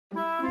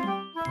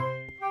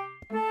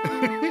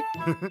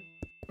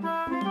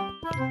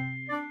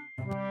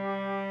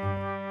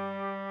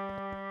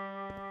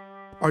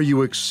Are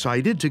you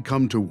excited to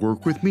come to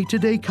work with me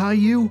today,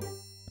 Caillou?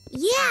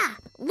 Yeah,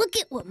 look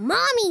at what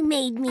Mommy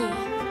made me.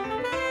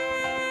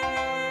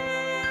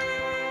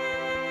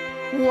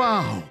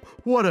 Wow,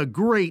 what a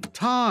great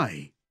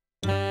tie!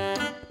 What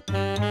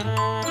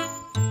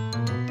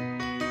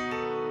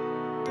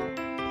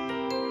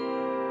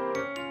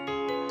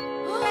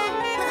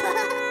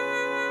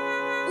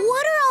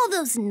are all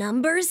those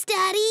numbers,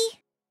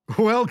 Daddy?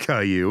 Well,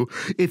 Caillou,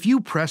 if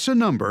you press a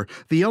number,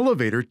 the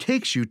elevator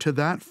takes you to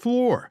that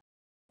floor.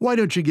 Why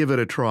don't you give it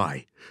a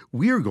try?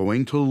 We're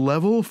going to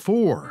level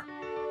 4.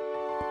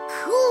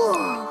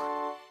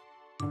 Cool.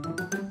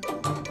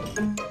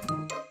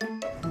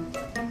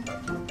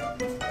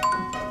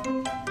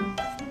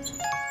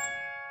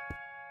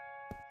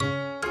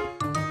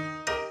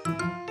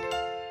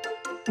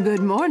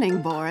 Good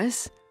morning,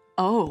 Boris.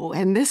 Oh,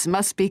 and this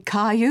must be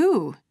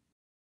Caillou.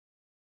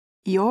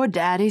 Your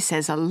daddy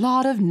says a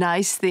lot of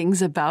nice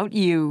things about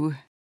you.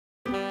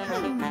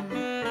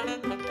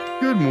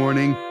 Good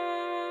morning.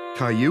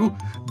 Caillou,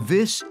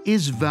 this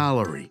is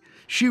Valerie.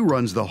 She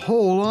runs the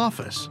whole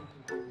office.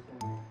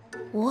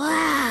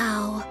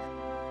 Wow.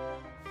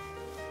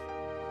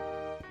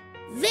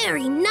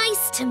 Very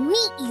nice to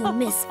meet you,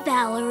 Miss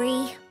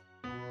Valerie.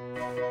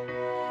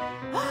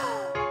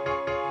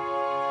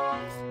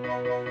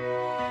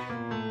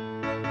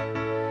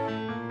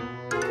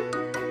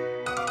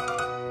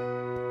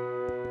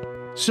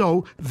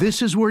 So,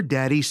 this is where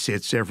Daddy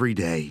sits every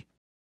day.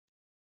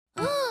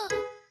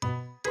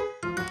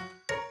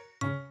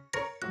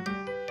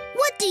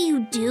 What do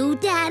you do,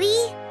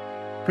 Daddy?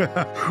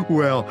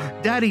 Well,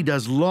 Daddy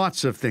does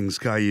lots of things,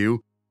 Caillou.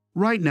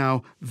 Right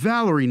now,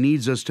 Valerie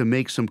needs us to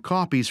make some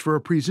copies for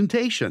a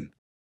presentation.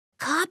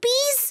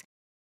 Copies?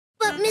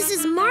 But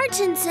Mrs.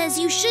 Martin says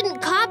you shouldn't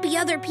copy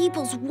other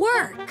people's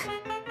work.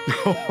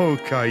 Oh,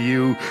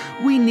 Caillou,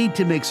 we need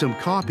to make some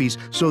copies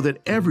so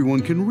that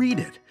everyone can read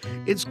it.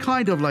 It's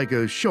kind of like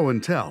a show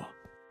and tell.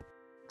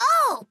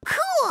 Oh,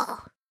 cool!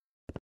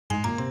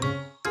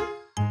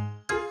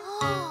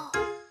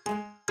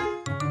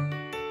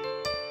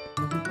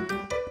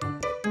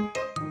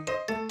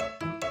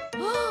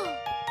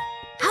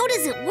 How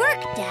does it work,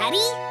 Daddy?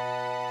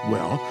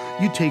 Well,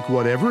 you take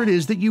whatever it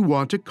is that you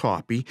want to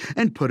copy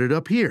and put it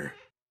up here.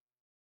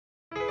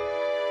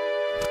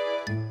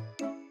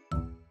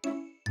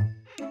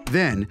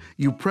 Then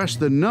you press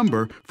the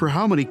number for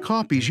how many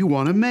copies you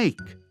want to make.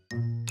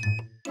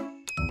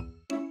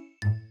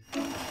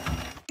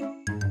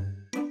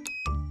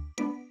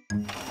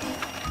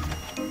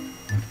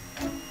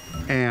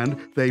 And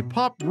they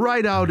pop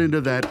right out into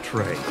that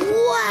tray.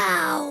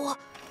 Wow!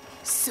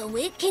 So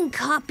it can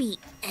copy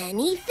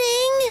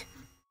anything?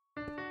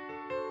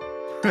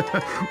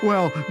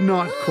 Well,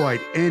 not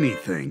quite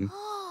anything.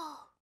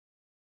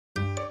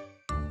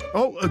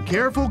 Oh,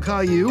 careful,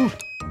 Caillou.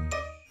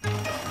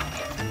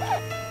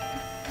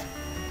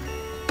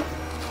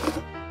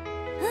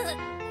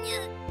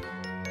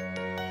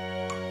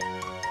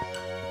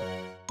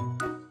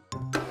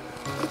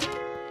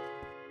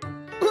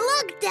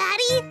 Look,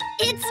 Daddy!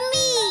 It's me!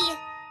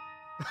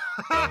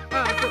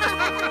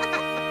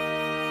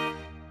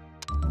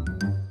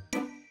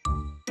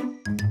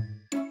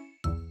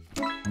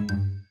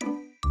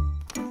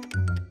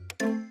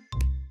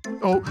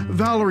 Oh,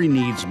 Valerie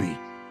needs me.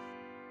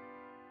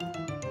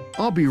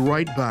 I'll be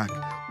right back.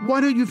 Why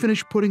don't you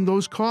finish putting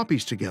those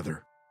copies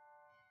together?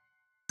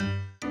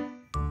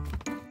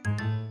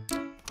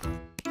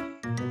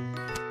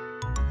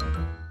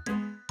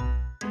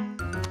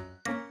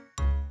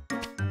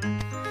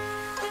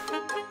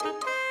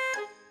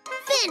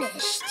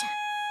 Finished!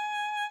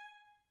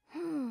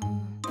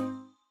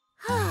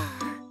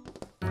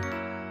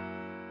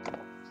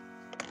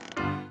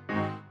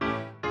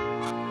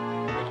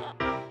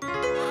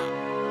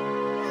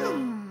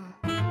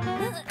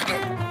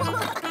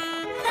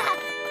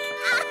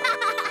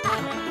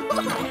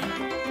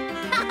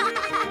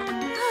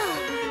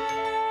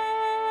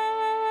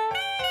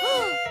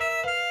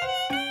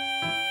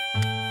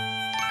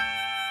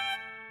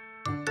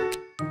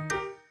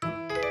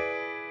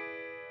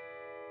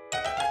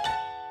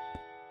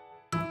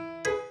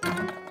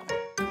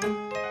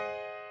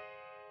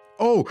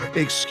 Oh,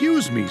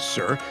 excuse me,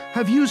 sir.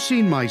 Have you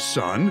seen my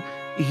son?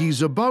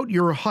 He's about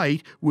your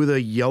height with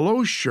a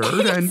yellow shirt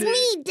and... It's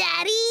me,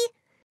 Daddy!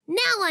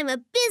 Now I'm a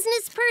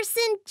business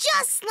person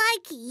just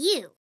like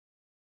you.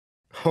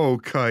 Oh,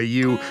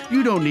 Caillou,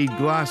 you don't need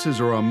glasses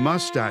or a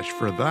mustache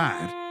for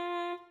that.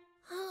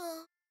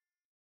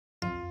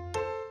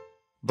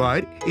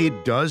 But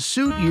it does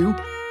suit you.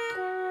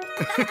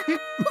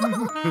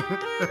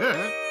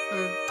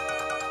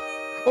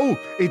 Oh,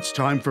 it's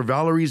time for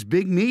Valerie's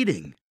big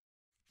meeting.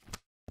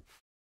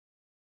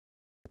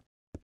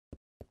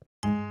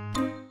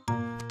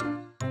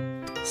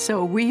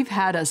 So we've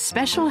had a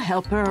special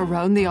helper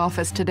around the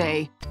office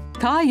today.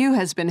 Caillou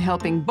has been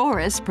helping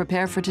Boris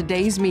prepare for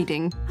today's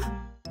meeting.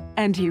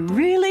 And he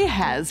really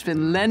has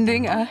been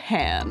lending a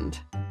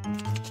hand.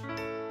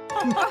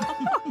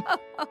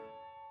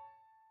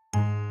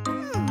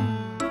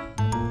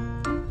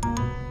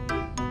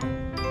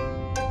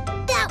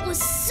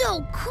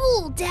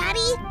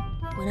 Daddy.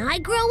 When I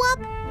grow up,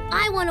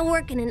 I want to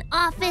work in an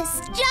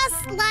office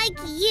just like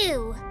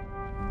you.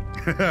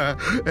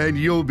 And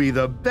you'll be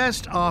the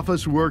best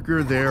office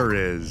worker there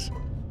is.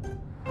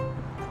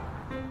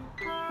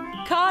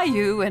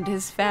 Caillou and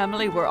his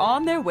family were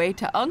on their way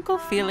to Uncle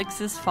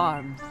Felix's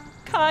farm.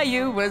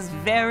 Caillou was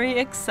very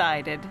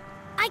excited.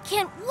 I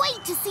can't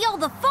wait to see all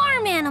the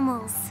farm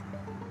animals.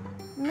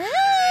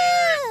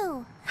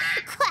 Moo!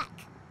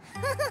 Quack!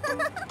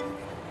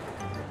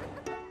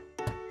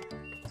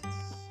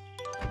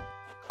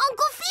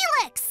 Uncle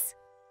Felix!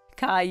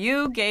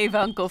 Caillou gave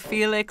Uncle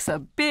Felix a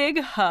big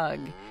hug.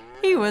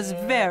 He was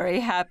very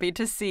happy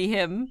to see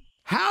him.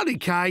 Howdy,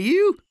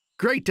 Caillou.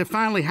 Great to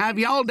finally have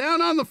you all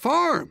down on the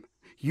farm.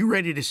 You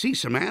ready to see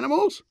some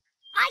animals?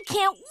 I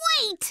can't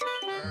wait!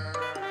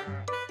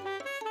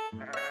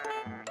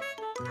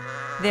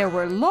 There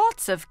were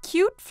lots of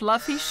cute,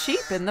 fluffy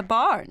sheep in the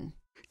barn.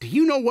 Do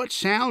you know what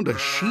sound a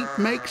sheep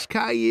makes,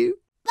 Caillou?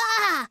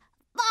 Bah!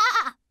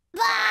 Bah!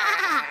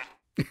 Bah!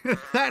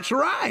 That's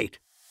right.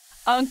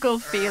 Uncle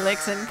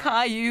Felix and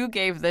Caillou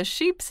gave the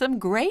sheep some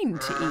grain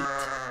to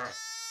eat.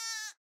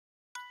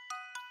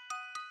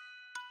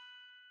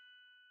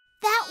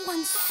 That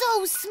one's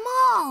so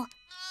small.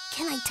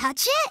 Can I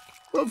touch it?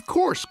 Of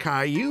course,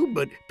 Caillou,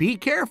 but be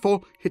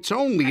careful. It's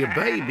only a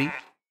baby.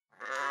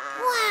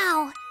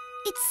 Wow,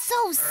 it's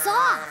so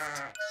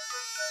soft.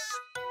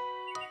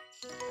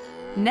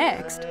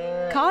 Next,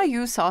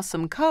 Caillou saw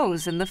some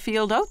cows in the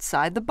field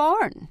outside the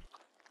barn.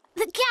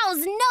 The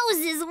cow's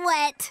nose is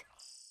wet.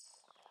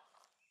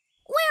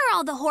 Where are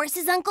all the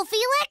horses, Uncle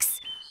Felix?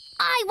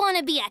 I want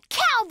to be a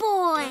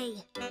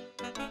cowboy.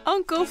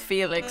 Uncle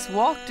Felix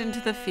walked into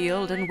the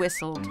field and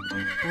whistled.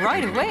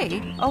 Right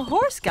away, a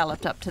horse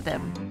galloped up to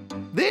them.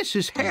 This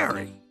is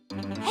Harry.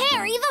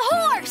 Harry the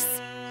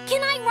horse!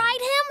 Can I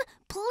ride him,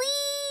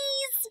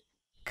 please?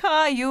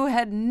 Caillou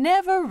had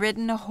never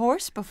ridden a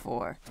horse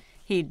before.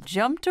 He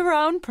jumped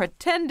around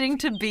pretending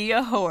to be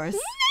a horse.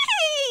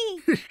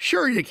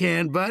 Sure you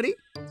can, buddy.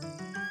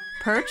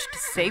 Perched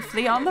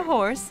safely on the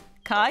horse,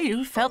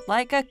 Caillou felt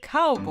like a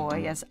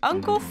cowboy as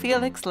Uncle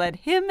Felix led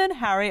him and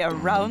Harry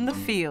around the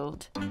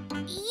field.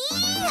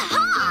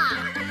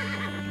 Yee-haw!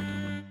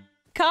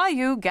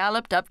 Caillou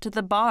galloped up to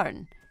the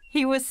barn.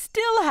 He was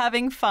still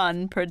having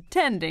fun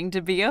pretending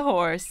to be a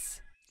horse.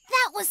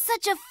 That was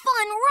such a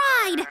fun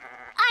ride!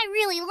 I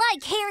really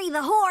like Harry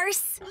the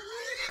horse.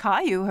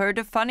 Caillou heard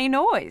a funny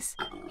noise.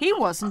 He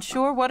wasn't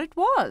sure what it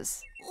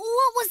was.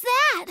 What was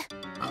that?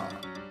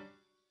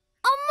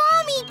 A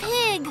mommy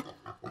pig!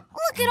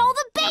 Look at all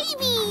the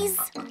babies!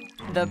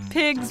 The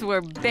pigs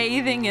were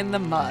bathing in the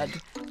mud.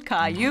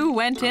 Caillou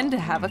went in to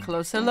have a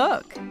closer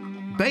look.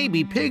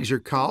 Baby pigs are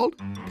called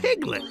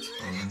piglets.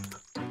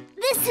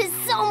 This is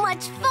so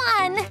much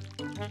fun!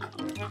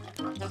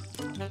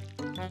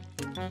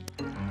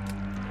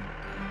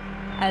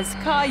 As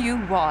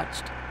Caillou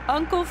watched,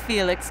 Uncle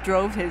Felix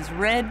drove his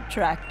red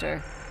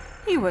tractor.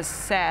 He was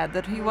sad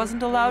that he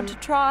wasn't allowed to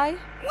try.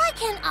 Why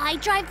can't I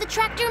drive the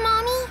tractor,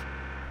 Mommy?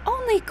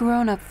 Only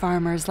grown-up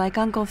farmers like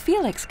Uncle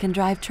Felix can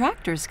drive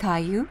tractors,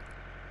 Caillou.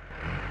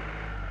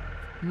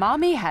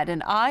 Mommy had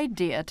an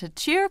idea to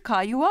cheer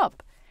Caillou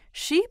up.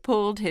 She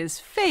pulled his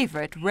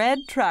favorite red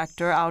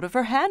tractor out of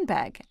her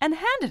handbag and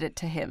handed it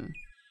to him.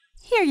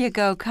 Here you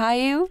go,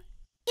 Caillou.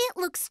 It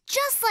looks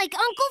just like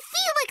Uncle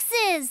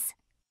Felix's!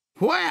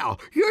 Wow,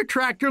 your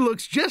tractor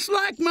looks just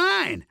like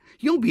mine.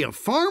 You'll be a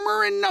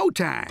farmer in no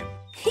time.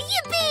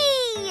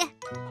 Yippee!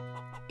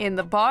 In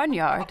the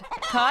barnyard,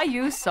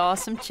 Caillou saw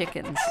some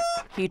chickens.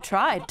 He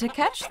tried to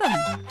catch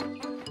them.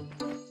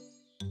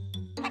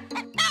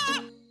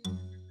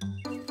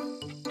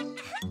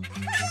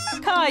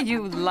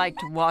 Caillou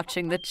liked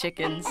watching the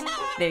chickens.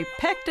 They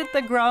pecked at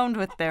the ground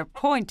with their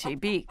pointy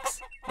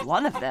beaks.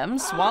 One of them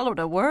swallowed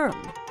a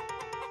worm.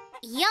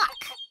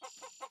 Yuck!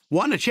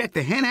 Want to check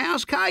the hen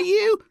house,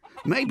 Caillou?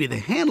 Maybe the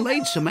hen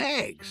laid some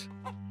eggs.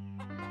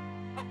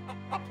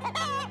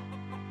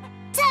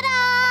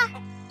 Ta-da!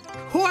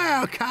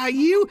 Wow,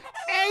 Caillou!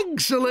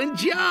 Excellent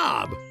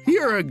job!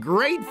 You're a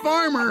great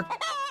farmer.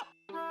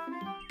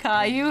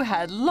 Caillou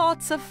had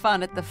lots of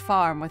fun at the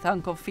farm with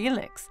Uncle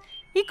Felix.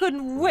 He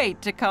couldn't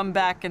wait to come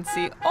back and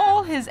see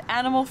all his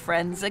animal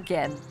friends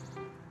again.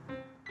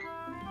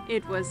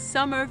 It was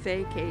summer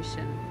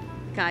vacation.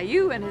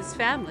 Caillou and his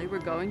family were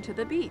going to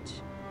the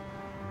beach.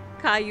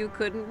 Caillou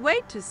couldn't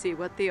wait to see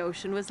what the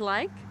ocean was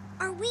like.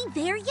 Are we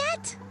there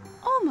yet?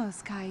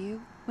 Almost,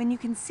 Caillou. When you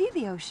can see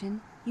the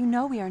ocean, you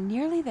know we are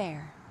nearly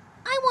there.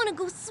 I want to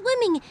go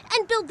swimming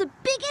and build the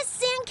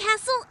biggest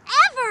sandcastle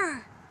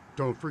ever!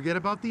 Don't forget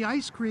about the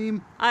ice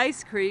cream.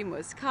 Ice cream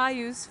was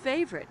Caillou's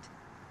favorite.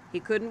 He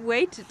couldn't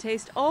wait to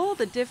taste all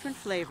the different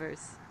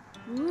flavors.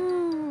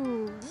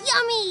 Mmm,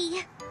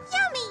 yummy!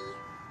 Yummy!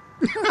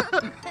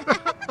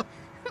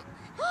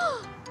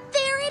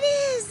 There it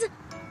is!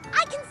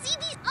 I can see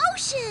the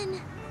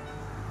ocean!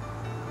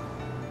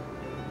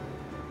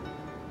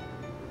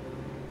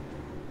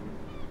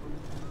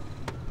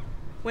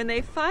 When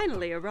they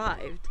finally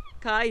arrived,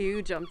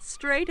 Caillou jumped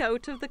straight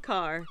out of the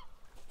car.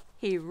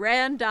 He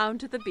ran down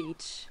to the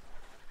beach.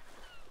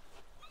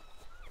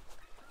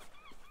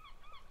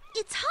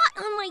 It's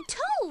hot on my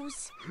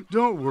toes.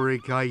 Don't worry,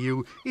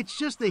 Caillou. It's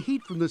just the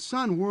heat from the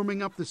sun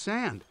warming up the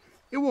sand.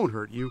 It won't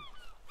hurt you.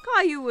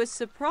 Caillou was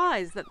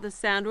surprised that the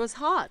sand was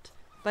hot,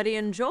 but he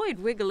enjoyed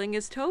wiggling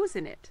his toes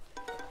in it.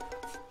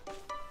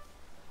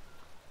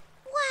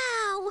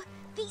 Wow,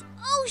 the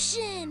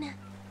ocean!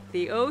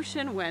 The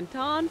ocean went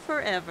on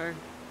forever.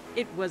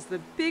 It was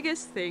the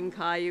biggest thing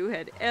Caillou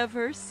had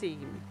ever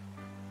seen.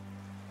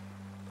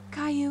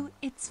 Caillou,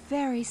 it's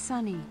very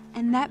sunny,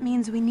 and that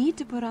means we need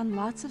to put on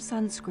lots of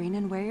sunscreen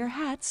and wear your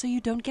hat so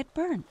you don't get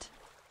burnt.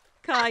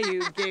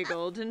 Caillou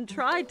giggled and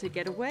tried to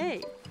get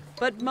away,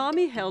 but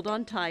Mommy held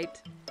on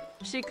tight.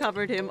 She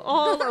covered him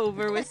all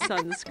over with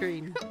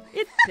sunscreen.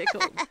 It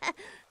tickled.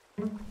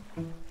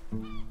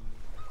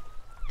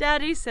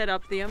 Daddy set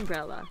up the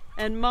umbrella,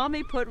 and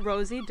Mommy put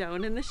Rosie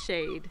down in the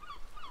shade.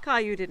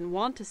 Caillou didn't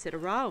want to sit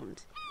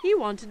around. He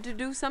wanted to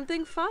do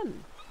something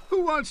fun.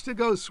 Who wants to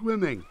go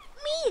swimming?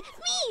 Me!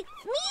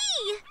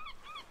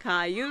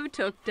 Caillou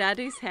took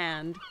Daddy's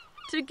hand.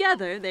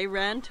 Together they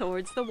ran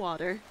towards the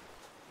water.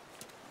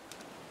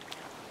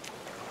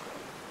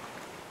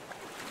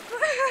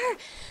 Brr,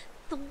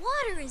 the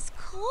water is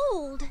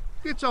cold.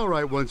 It's all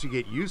right once you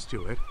get used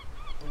to it.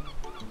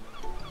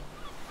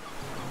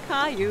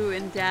 Caillou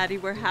and Daddy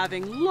were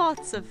having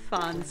lots of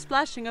fun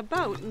splashing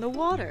about in the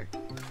water.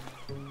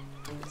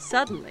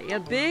 Suddenly, a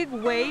big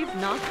wave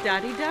knocked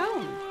Daddy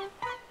down.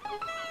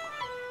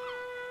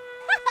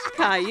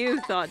 Caillou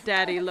thought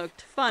Daddy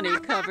looked funny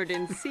covered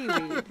in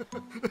seaweed.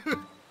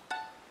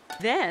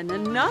 Then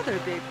another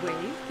big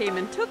wave came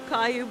and took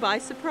Caillou by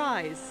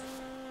surprise.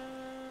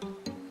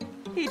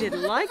 He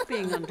didn't like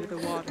being under the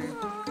water.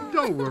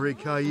 Don't worry,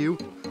 Caillou.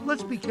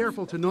 Let's be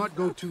careful to not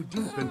go too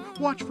deep and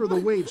watch for the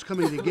waves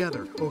coming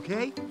together,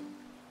 okay?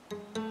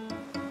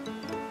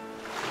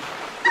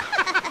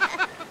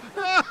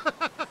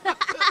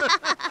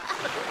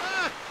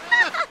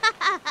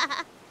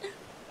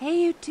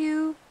 Hey, you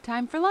two.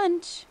 Time for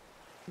lunch.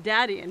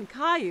 Daddy and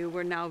Caillou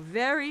were now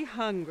very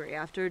hungry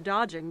after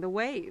dodging the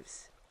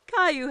waves.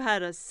 Caillou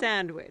had a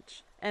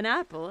sandwich, an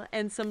apple,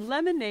 and some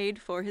lemonade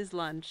for his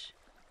lunch.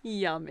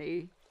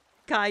 Yummy.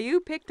 Caillou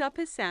picked up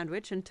his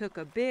sandwich and took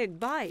a big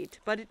bite,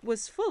 but it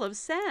was full of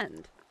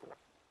sand.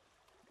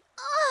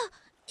 Ugh,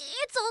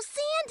 it's all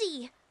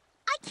sandy.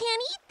 I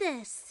can't eat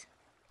this.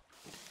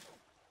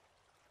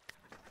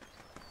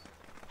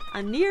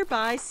 A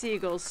nearby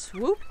seagull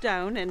swooped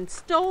down and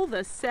stole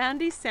the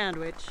sandy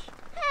sandwich.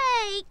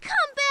 Hey,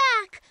 come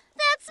back!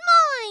 That's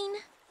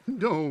mine!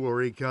 Don't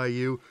worry,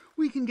 Caillou.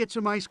 We can get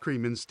some ice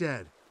cream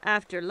instead.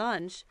 After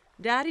lunch,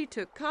 Daddy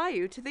took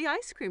Caillou to the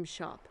ice cream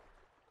shop.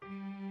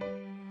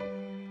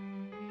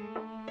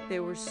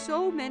 There were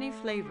so many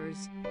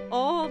flavors,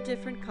 all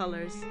different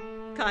colors.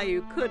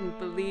 Caillou couldn't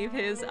believe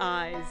his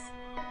eyes.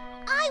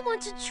 I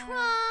want to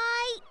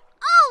try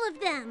all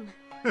of them.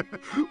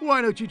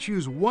 Why don't you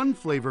choose one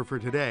flavor for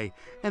today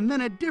and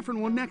then a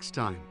different one next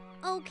time?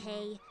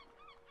 Okay,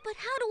 but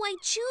how do I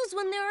choose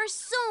when there are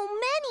so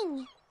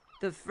many?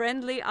 The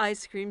friendly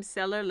ice cream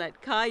seller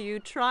let Caillou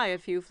try a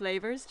few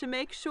flavors to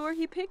make sure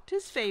he picked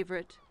his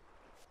favorite.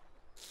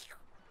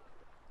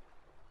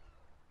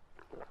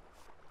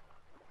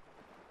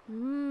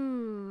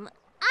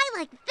 I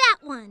like that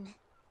one.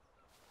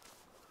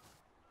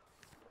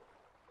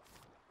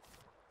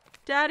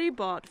 Daddy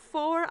bought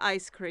 4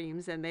 ice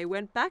creams and they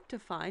went back to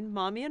find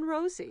Mommy and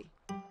Rosie.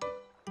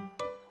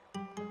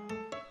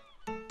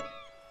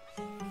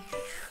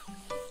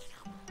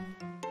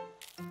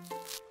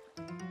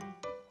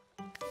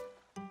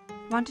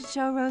 Want to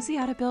show Rosie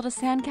how to build a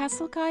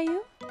sandcastle,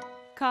 Caillou?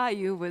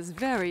 Caillou was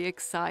very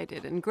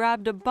excited and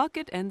grabbed a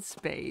bucket and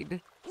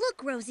spade.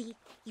 Look, Rosie,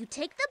 you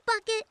take the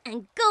bucket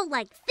and go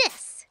like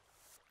this.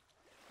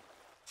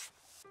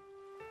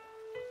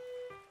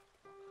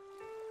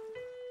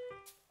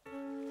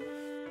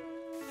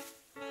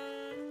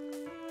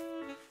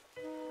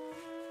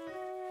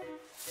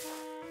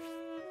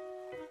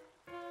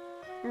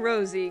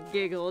 Rosie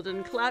giggled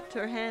and clapped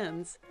her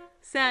hands.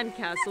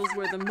 Sandcastles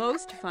were the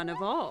most fun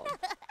of all.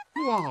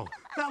 Wow,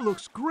 that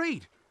looks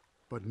great.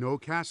 But no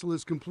castle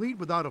is complete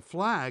without a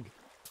flag.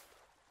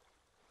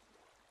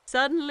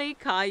 Suddenly,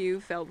 Caillou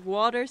felt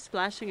water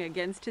splashing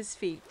against his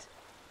feet.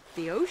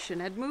 The ocean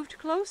had moved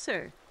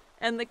closer,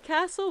 and the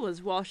castle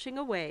was washing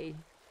away.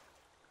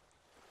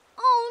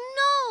 Oh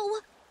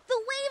no! The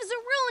waves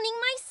are ruining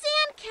my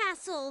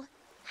sandcastle.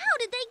 How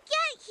did they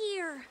get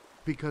here?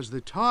 Because the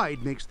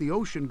tide makes the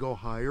ocean go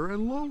higher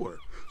and lower,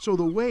 so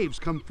the waves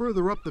come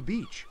further up the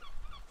beach.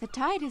 The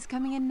tide is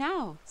coming in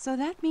now, so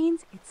that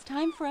means it's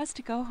time for us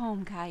to go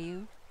home,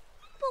 Caillou.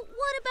 But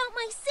what about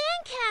my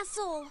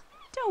sandcastle?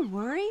 Don't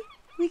worry.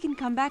 We can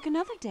come back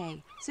another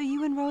day, so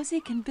you and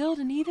Rosie can build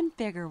an even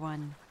bigger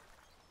one.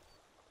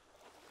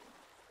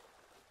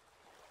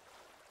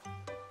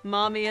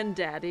 Mommy and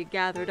Daddy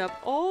gathered up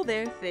all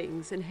their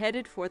things and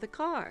headed for the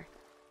car.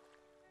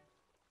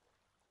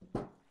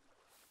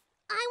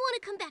 I want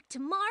to come back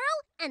tomorrow,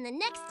 and the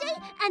next day,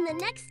 and the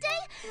next day.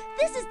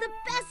 This is the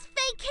best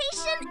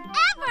vacation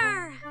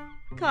ever!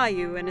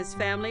 Caillou and his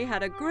family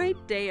had a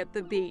great day at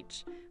the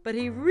beach, but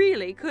he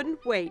really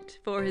couldn't wait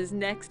for his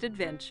next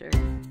adventure.